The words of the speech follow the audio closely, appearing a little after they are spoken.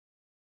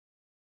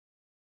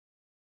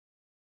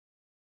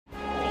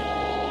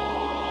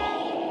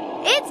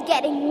It's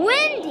getting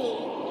windy.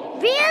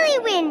 Really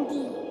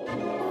windy.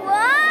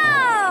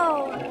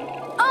 Whoa!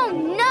 Oh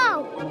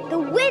no! The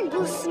wind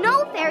blew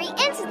Snow Fairy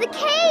into the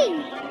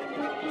cave!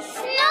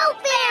 Snow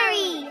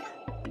Fairy!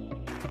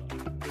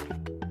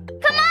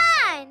 Come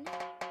on!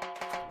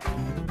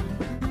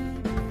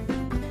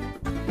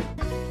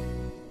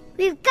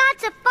 We've got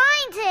to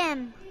find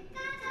him.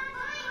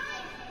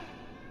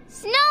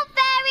 Snow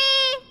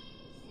Fairy!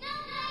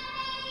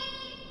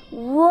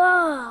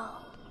 Whoa!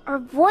 Our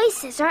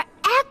voices are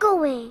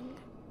echoing.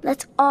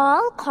 Let's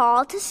all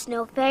call to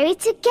Snow Fairy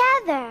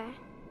together.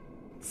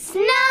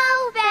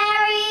 Snow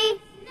Fairy!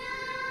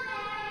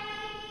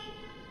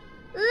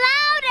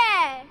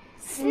 Louder!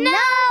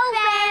 Snow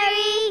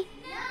Fairy!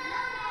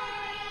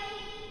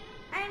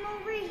 I'm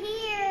over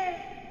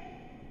here.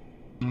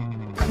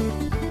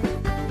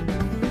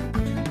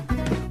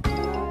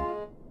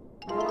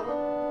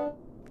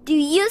 Do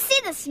you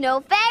see the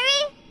Snow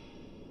Fairy?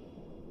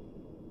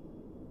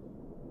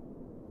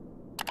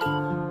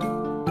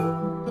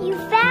 You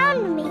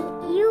found me.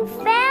 You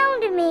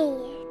found me.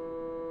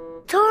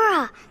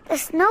 Dora, the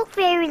Snow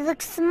Fairy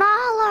looks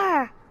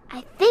smaller.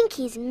 I think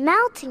he's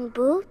melting,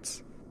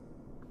 Boots.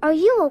 Are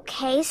you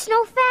okay,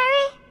 Snow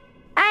Fairy?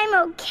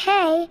 I'm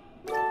okay.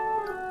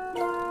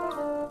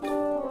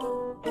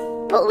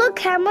 But look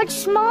how much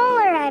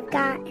smaller I've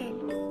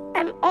gotten.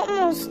 I'm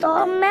almost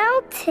all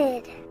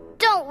melted.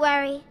 Don't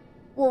worry.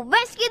 We'll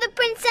rescue the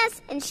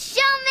princess and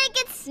she'll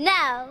make it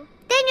snow.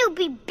 Then you'll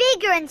be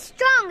bigger and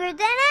stronger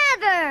than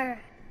ever.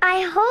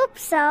 I hope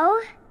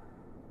so.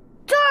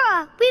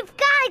 Dora, we've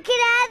got to get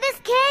out of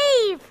this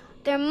cave.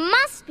 There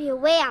must be a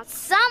way out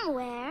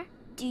somewhere.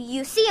 Do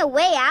you see a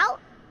way out?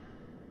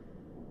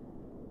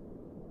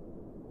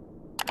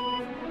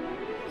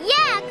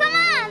 Yeah, come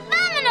on,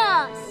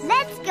 vámonos!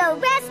 Let's go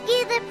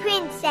rescue the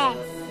princess.